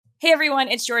Hey everyone,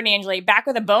 it's Jordan Angeli back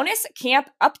with a bonus camp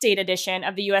update edition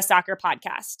of the US Soccer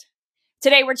Podcast.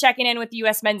 Today we're checking in with the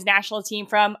US men's national team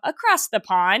from across the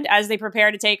pond as they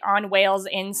prepare to take on Wales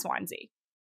in Swansea.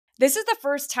 This is the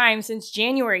first time since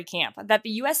January camp that the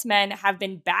US men have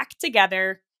been back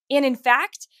together, and in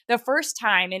fact, the first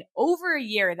time in over a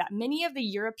year that many of the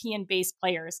European-based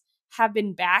players have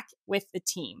been back with the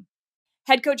team.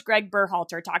 Head coach Gregg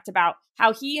Berhalter talked about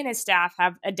how he and his staff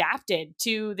have adapted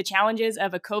to the challenges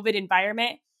of a COVID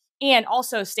environment and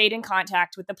also stayed in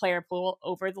contact with the player pool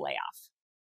over the layoff.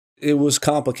 It was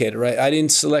complicated, right? I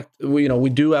didn't select, we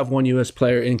do have one U.S.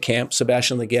 player in camp,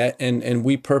 Sebastian Leggett, and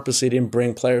we purposely didn't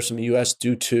bring players from the U.S.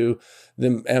 due to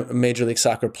the Major League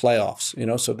Soccer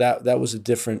playoffs, so that was a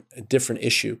different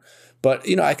issue. But,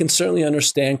 I can certainly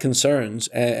understand concerns.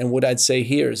 And what I'd say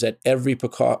here is that every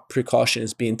precaution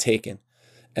is being taken.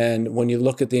 And when you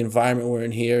look at the environment we're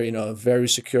in here, a very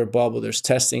secure bubble, there's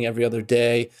testing every other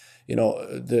day.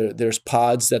 There's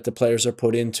pods that the players are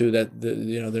put into that,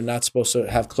 they're not supposed to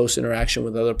have close interaction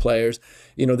with other players.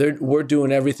 We're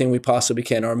doing everything we possibly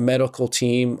can. Our medical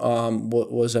team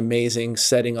was amazing,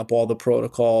 setting up all the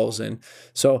protocols. And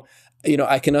so,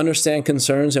 I can understand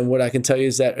concerns. And what I can tell you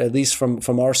is that at least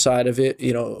from our side of it,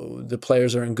 the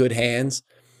players are in good hands.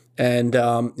 And,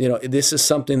 this is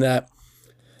something that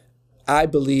I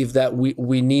believe that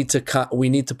we need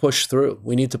to push through.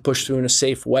 We need to push through in a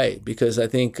safe way because I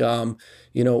think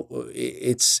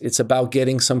it's about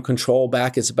getting some control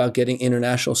back. It's about getting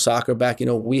international soccer back.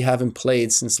 We haven't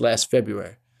played since last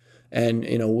February, and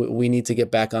we need to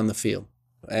get back on the field.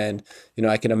 And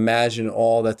I can imagine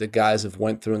all that the guys have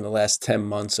went through in the last 10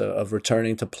 months of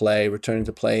returning to play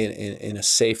in a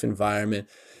safe environment.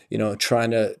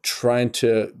 Trying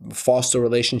to foster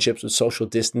relationships with social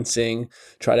distancing,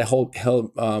 try to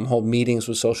hold meetings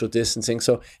with social distancing.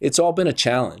 So it's all been a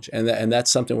challenge, and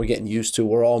that's something we're getting used to.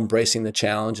 We're all embracing the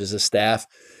challenge as a staff,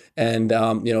 and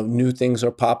new things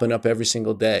are popping up every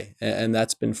single day, and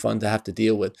that's been fun to have to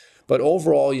deal with. But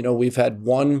overall, we've had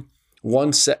one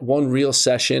real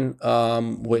session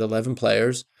with 11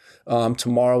 players.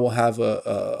 Tomorrow we'll have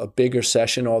a bigger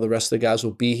session. All the rest of the guys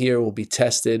will be here. We'll be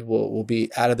tested. We'll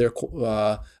be out of their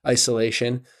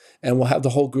isolation, and we'll have the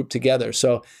whole group together.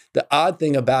 So the odd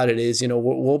thing about it is,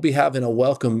 we'll be having a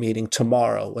welcome meeting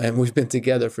tomorrow, and we've been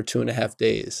together for 2.5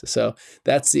 days. So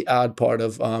that's the odd part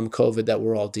of COVID that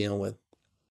we're all dealing with.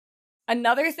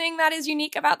 Another thing that is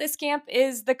unique about this camp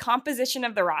is the composition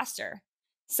of the roster.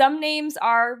 Some names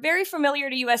are very familiar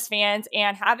to U.S. fans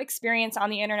and have experience on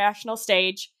the international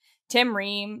stage. Tim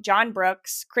Ream, John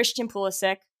Brooks, Christian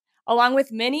Pulisic, along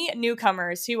with many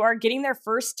newcomers who are getting their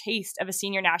first taste of a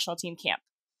senior national team camp.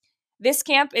 This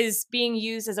camp is being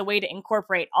used as a way to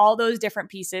incorporate all those different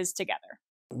pieces together.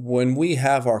 When we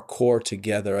have our core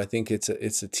together, I think it's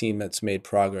a team that's made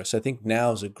progress. I think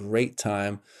now is a great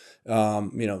time,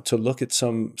 to look at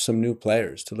some new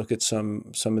players, to look at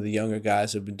some of the younger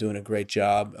guys who have been doing a great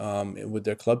job with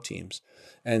their club teams.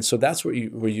 And so that's what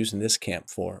we're using this camp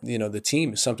for. The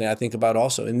team is something I think about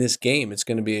also. In this game, it's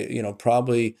going to be,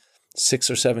 probably 6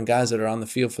 or 7 guys that are on the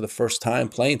field for the first time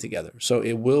playing together. So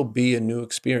it will be a new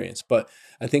experience. But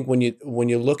I think when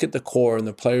you look at the core and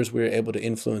the players we were able to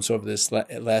influence over this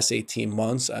last 18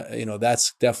 months,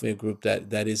 that's definitely a group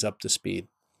that is up to speed.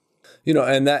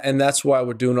 And that's why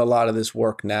we're doing a lot of this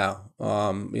work now.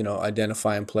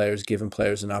 Identifying players, giving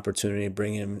players an opportunity,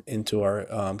 bringing them into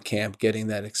our camp, getting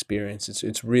that experience.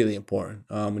 It's really important.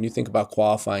 When you think about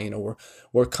qualifying,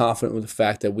 we're confident with the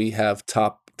fact that we have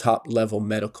top level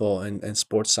medical and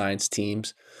sports science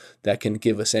teams that can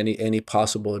give us any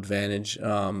possible advantage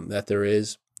that there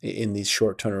is in these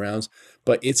short turnarounds.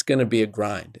 But it's going to be a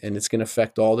grind, and it's going to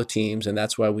affect all the teams, and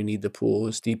that's why we need the pool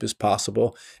as deep as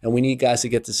possible, and we need guys to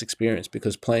get this experience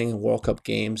because playing in World Cup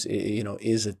games,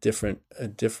 is a different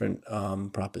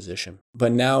proposition.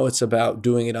 But now it's about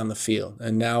doing it on the field,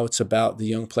 and now it's about the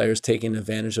young players taking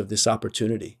advantage of this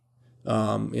opportunity.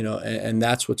 And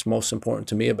that's what's most important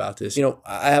to me about this.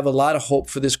 I have a lot of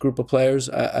hope for this group of players.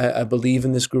 I believe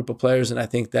in this group of players, and I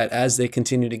think that as they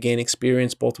continue to gain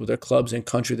experience, both with their clubs and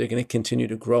country, they're going to continue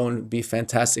to grow and be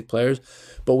fantastic players.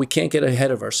 But we can't get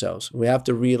ahead of ourselves. We have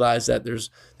to realize that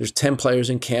there's 10 players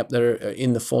in camp that are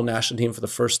in the full national team for the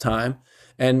first time,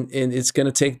 and it's going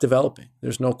to take developing.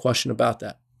 There's no question about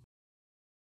that.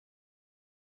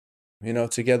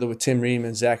 Together with Tim Ream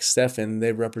and Zach Steffen,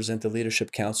 they represent the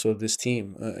leadership council of this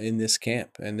team in this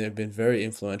camp. And they've been very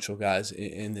influential guys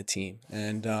in the team.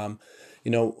 And,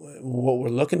 what we're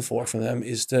looking for from them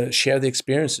is to share the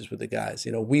experiences with the guys.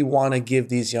 We want to give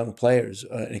these young players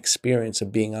an experience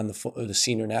of being on the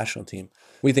senior national team.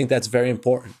 We think that's very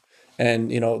important.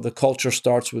 And the culture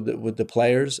starts with the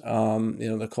players.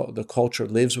 The culture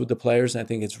lives with the players, and I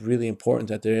think it's really important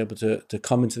that they're able to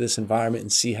come into this environment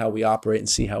and see how we operate and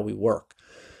see how we work.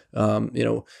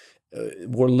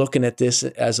 We're looking at this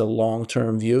as a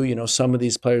long-term view. Some of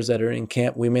these players that are in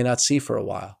camp we may not see for a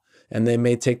while, and they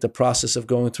may take the process of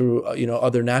going through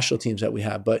other national teams that we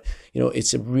have. But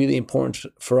it's really important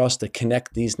for us to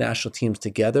connect these national teams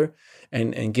together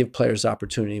and give players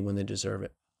opportunity when they deserve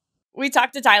it. We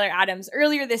talked to Tyler Adams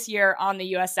earlier this year on the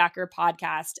US Soccer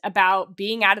podcast about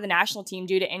being out of the national team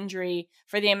due to injury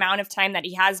for the amount of time that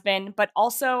he has been, but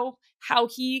also how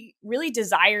he really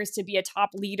desires to be a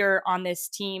top leader on this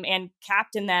team and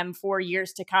captain them for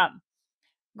years to come.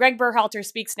 Gregg Berhalter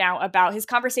speaks now about his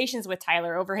conversations with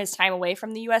Tyler over his time away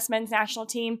from the U.S. men's national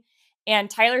team and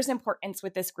Tyler's importance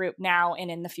with this group now and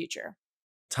in the future.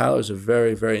 Tyler's a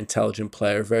very, very intelligent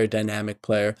player, very dynamic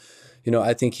player.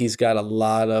 I think he's got a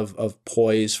lot of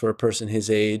poise for a person his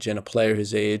age and a player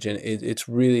his age, and it's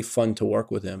really fun to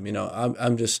work with him.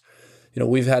 I'm just,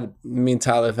 me and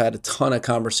Tyler have had a ton of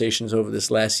conversations over this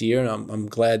last year, and I'm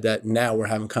glad that now we're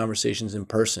having conversations in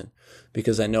person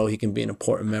because I know he can be an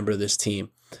important member of this team.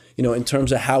 In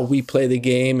terms of how we play the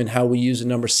game and how we use the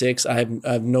number 6, I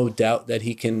have no doubt that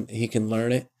he can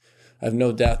learn it. I have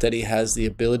no doubt that he has the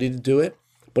ability to do it.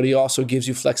 But he also gives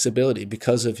you flexibility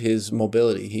because of his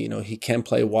mobility. He can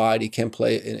play wide. He can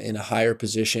play in a higher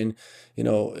position.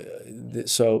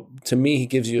 So to me, he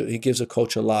gives a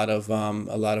coach a lot of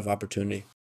opportunity.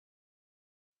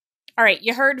 All right,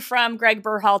 you heard from Gregg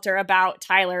Berhalter about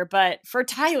Tyler, but for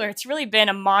Tyler, it's really been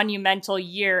a monumental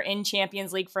year in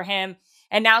Champions League for him,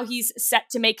 and now he's set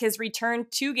to make his return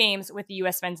 2 games with the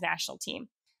U.S. men's national team.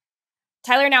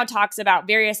 Tyler now talks about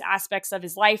various aspects of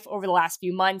his life over the last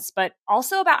few months, but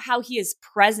also about how he is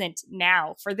present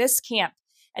now for this camp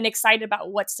and excited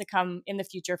about what's to come in the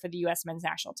future for the U.S. men's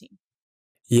national team.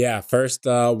 Yeah, first,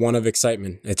 one of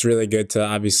excitement. It's really good to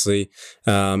obviously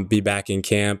be back in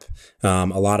camp. A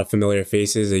lot of familiar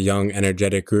faces, a young,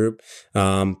 energetic group.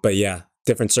 But yeah,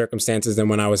 different circumstances than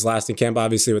when I was last in camp,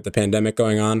 obviously with the pandemic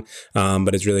going on.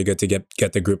 But it's really good to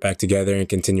get the group back together and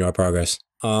continue our progress.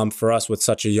 For us, with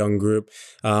such a young group,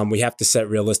 we have to set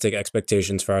realistic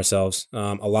expectations for ourselves.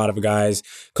 A lot of guys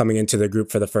coming into the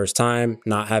group for the first time,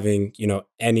 not having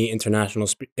any international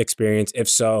experience. If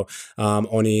so,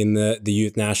 only in the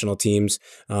youth national teams.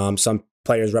 Some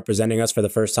players representing us for the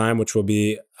first time, which will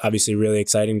be obviously really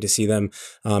exciting to see them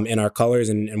in our colors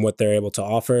and what they're able to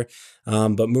offer.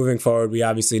 But moving forward, we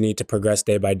obviously need to progress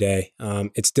day by day.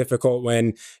 It's difficult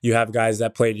when you have guys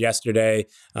that played yesterday.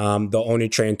 They'll only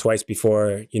train twice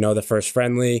before, the first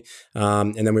friendly.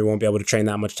 And then we won't be able to train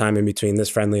that much time in between this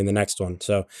friendly and the next one.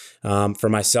 So for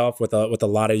myself, with a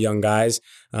lot of young guys,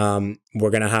 we're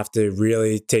going to have to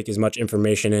really take as much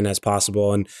information in as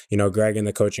possible. And, Gregg and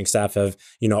the coaching staff have,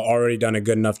 already done a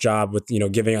good enough job with,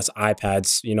 giving us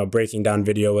iPads, breaking down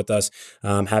video with us,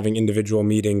 having individual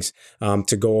meetings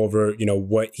to go over,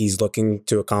 what he's looking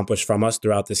to accomplish from us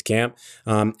throughout this camp.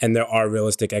 And there are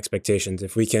realistic expectations.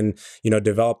 If we can,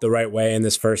 develop the right way in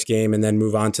this first game and then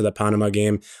move on to the Panama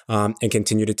game and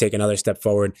continue to take another step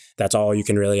forward, that's all you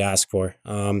can really ask for.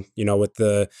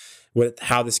 With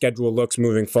how the schedule looks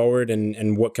moving forward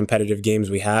and what competitive games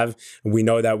we have, we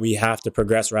know that we have to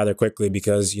progress rather quickly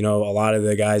because, a lot of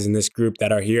the guys in this group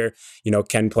that are here,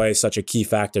 can play such a key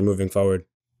factor moving forward.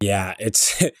 Yeah,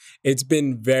 it's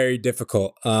been very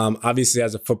difficult. Obviously,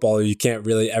 as a footballer, you can't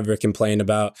really ever complain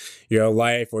about your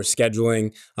life or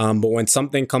scheduling. But when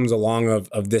something comes along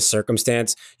of this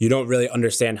circumstance, you don't really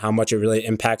understand how much it really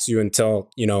impacts you until,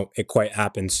 it quite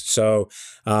happens. So,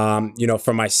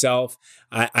 for myself,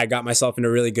 I got myself in a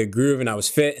really good groove and I was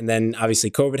fit. And then obviously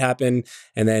COVID happened.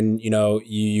 And then,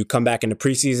 you come back into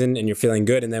preseason and you're feeling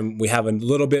good. And then we have a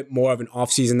little bit more of an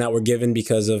off season that we're given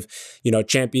because of,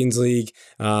 Champions League.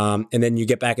 And then you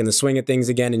get back in the swing of things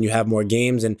again and you have more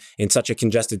games and in such a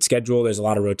congested schedule, there's a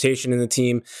lot of rotation in the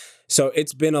team. So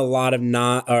it's been a lot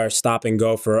of stop and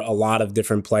go for a lot of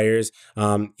different players.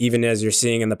 Even as you're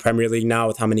seeing in the Premier League now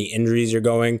with how many injuries you're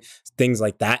going, things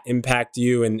like that impact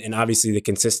you and obviously the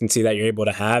consistency that you're able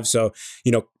to have. So,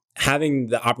 having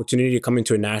the opportunity to come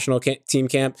into a national team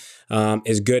camp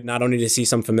is good, not only to see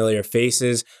some familiar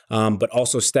faces, but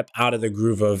also step out of the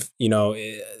groove of,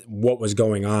 what was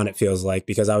going on, it feels like,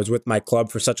 because I was with my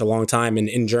club for such a long time and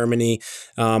in Germany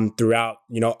throughout,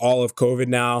 all of COVID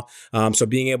now. So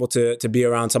being able to be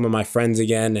around some of my friends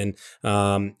again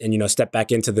and step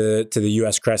back into the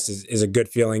US crest is a good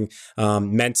feeling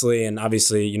mentally and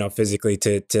obviously, physically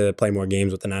to play more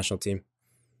games with the national team.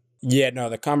 Yeah, no,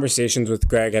 the conversations with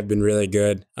Gregg have been really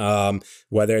good.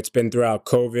 Whether it's been throughout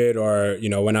COVID or,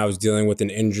 when I was dealing with an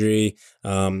injury,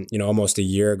 almost a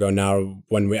year ago now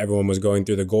when everyone was going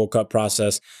through the Gold Cup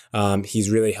process, he's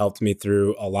really helped me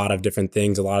through a lot of different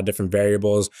things, a lot of different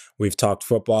variables. We've talked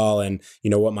football and,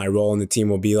 what my role in the team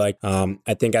will be like.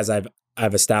 I think as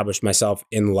I've established myself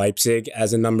in Leipzig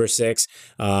as a number 6.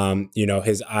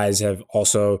 His eyes have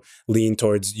also leaned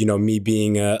towards, me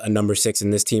being a number 6 in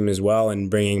this team as well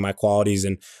and bringing my qualities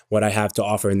and what I have to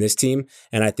offer in this team.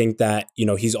 And I think that,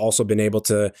 he's also been able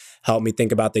to help me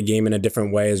think about the game in a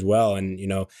different way as well. And,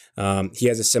 he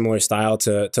has a similar style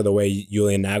to the way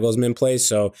Julian Nagelsmann plays.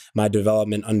 So my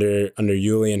development under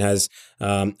Julian has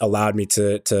allowed me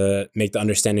to make the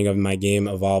understanding of my game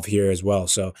evolve here as well.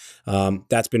 So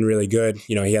that's been really good.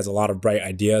 He has a lot of bright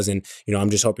ideas and, I'm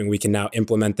just hoping we can now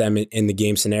implement them in the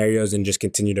game scenarios and just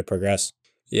continue to progress.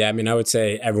 Yeah, I mean, I would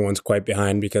say everyone's quite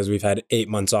behind because we've had 8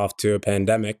 months off to a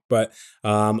pandemic. But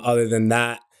other than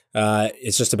that,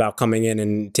 it's just about coming in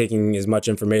and taking as much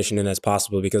information in as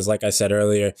possible because like I said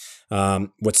earlier,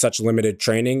 with such limited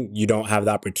training, you don't have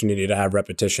the opportunity to have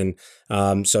repetition.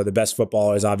 So the best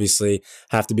footballers obviously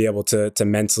have to be able to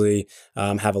mentally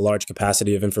have a large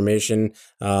capacity of information,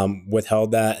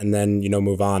 withheld that, and then,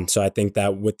 move on. So I think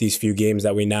that with these few games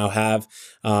that we now have,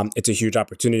 it's a huge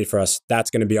opportunity for us. That's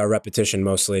going to be our repetition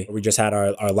mostly. We just had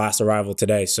our last arrival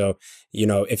today. So,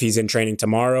 if he's in training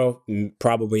tomorrow,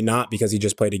 probably not because he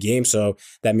just played a game. So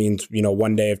that means,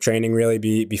 1 day of training really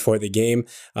before the game.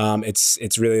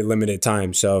 It's really limited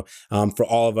time. So for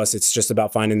all of us, it's just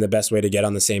about finding the best way to get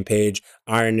on the same page,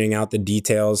 ironing out the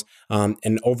details.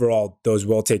 And overall, those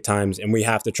will take times and we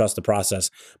have to trust the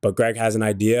process. But Gregg has an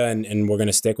idea and we're going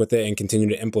to stick with it and continue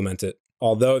to implement it.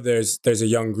 Although there's a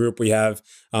young group, we have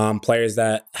players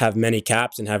that have many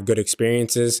caps and have good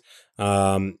experiences.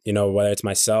 Whether it's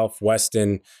myself,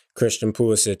 Weston, Christian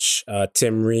Pulisic,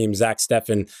 Tim Ream, Zach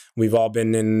Steffen, we've all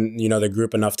been in, the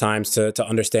group enough times to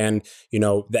understand,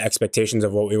 the expectations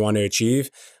of what we want to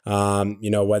achieve.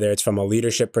 Whether it's from a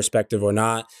leadership perspective or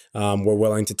not, we're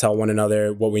willing to tell one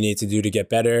another what we need to do to get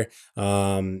better.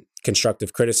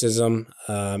 Constructive criticism.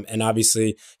 And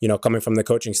obviously, coming from the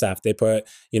coaching staff, they put,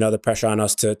 the pressure on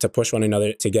us to push one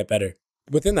another to get better.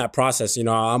 Within that process,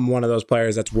 I'm one of those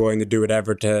players that's willing to do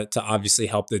whatever to obviously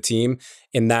help the team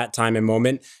in that time and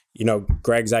moment.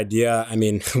 Gregg's idea, I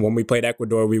mean, when we played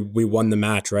Ecuador, we won the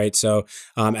match, right? So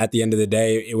at the end of the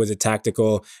day, it was a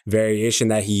tactical variation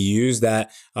that he used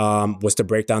that was to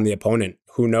break down the opponent.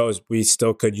 Who knows? We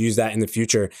still could use that in the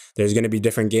future. There's going to be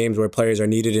different games where players are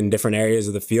needed in different areas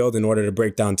of the field in order to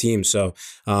break down teams. So,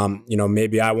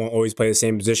 maybe I won't always play the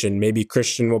same position. Maybe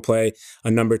Christian will play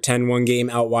a number 10 one game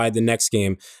out wide the next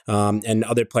game, and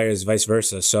other players vice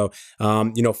versa. So,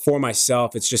 for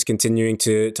myself, it's just continuing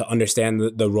to understand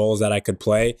the roles that I could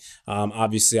play.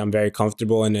 Obviously, I'm very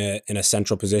comfortable in a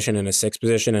central position, in a 6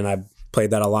 position, and I've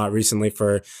played that a lot recently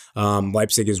for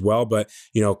Leipzig as well. But,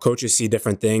 coaches see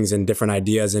different things and different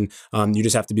ideas, and you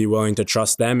just have to be willing to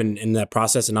trust them in that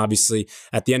process. And obviously,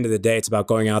 at the end of the day, it's about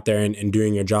going out there and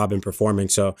doing your job and performing.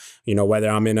 So, whether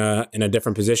I'm in a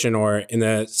different position or in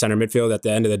the center midfield, at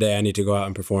the end of the day, I need to go out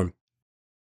and perform.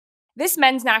 This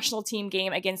men's national team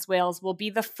game against Wales will be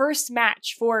the first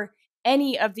match for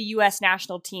any of the U.S.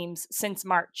 national teams since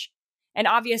March. And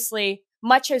obviously,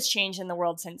 much has changed in the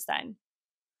world since then.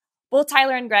 Both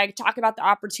Tyler and Gregg talk about the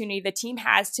opportunity the team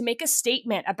has to make a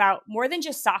statement about more than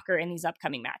just soccer in these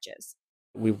upcoming matches.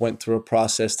 We went through a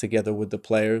process together with the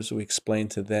players. We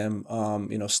explained to them,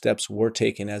 steps we're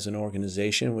taking as an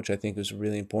organization, which I think is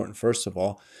really important, first of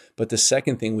all. But the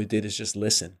second thing we did is just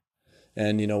listen.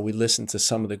 And, we listened to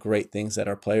some of the great things that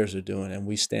our players are doing, and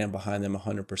we stand behind them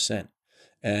 100%.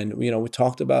 And, we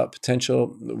talked about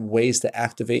potential ways to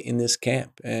activate in this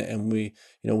camp. And we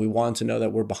wanted to know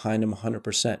that we're behind them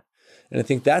 100%. And I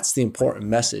think that's the important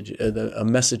message, a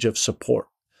message of support.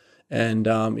 And,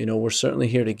 we're certainly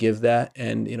here to give that.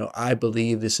 And, I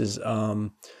believe this is,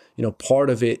 part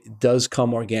of it does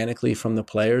come organically from the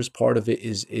players. Part of it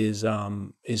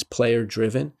is player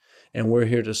driven. And we're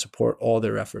here to support all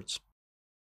their efforts.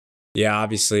 Yeah,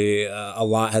 obviously, a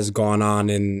lot has gone on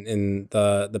in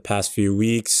the past few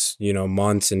weeks,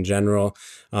 months in general.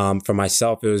 For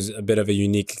myself, it was a bit of a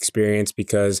unique experience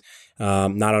because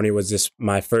not only was this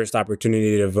my first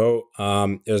opportunity to vote,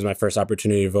 it was my first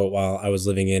opportunity to vote while I was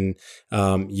living in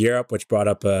Europe, which brought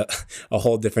up a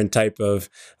whole different type of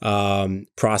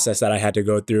process that I had to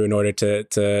go through in order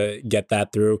to get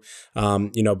that through.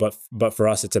 But for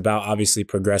us, it's about obviously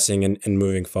progressing and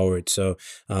moving forward. So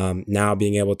now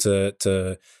being able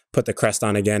to put the crest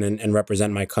on again and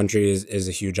represent my country is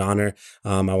a huge honor.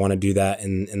 I want to do that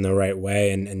in the right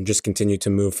way and just continue to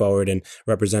move forward and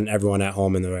represent everyone at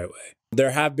home in the right way.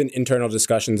 There have been internal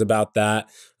discussions about that.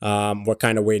 We're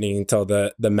kind of waiting until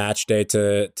the match day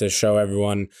to show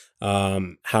everyone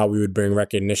how we would bring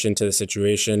recognition to the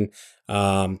situation.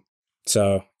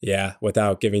 So yeah,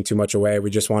 without giving too much away, we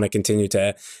just want to continue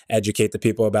to educate the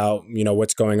people about,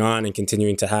 what's going on and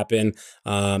continuing to happen.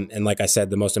 And like I said,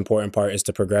 the most important part is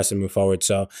to progress and move forward.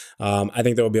 So I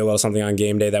think there will be a little something on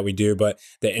game day that we do, but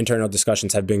the internal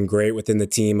discussions have been great within the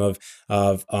team of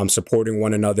supporting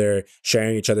one another,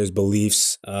 sharing each other's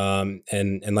beliefs,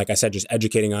 and like I said, just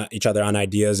educating each other on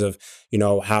ideas of,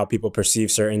 how people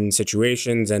perceive certain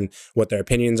situations and what their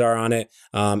opinions are on it.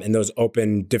 And those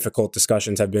open, difficult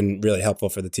discussions have been really helpful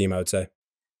for the team, I would say.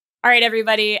 All right,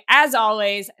 everybody. As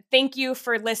always, thank you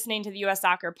for listening to the U.S.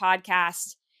 Soccer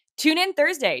Podcast. Tune in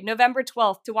Thursday, November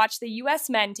 12th, to watch the U.S.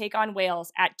 men take on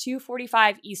Wales at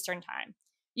 2:45 Eastern Time.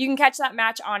 You can catch that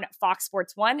match on Fox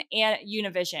Sports 1 and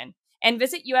Univision. And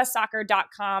visit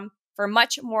ussoccer.com for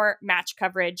much more match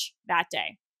coverage that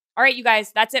day. All right, you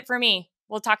guys, that's it for me.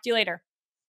 We'll talk to you later.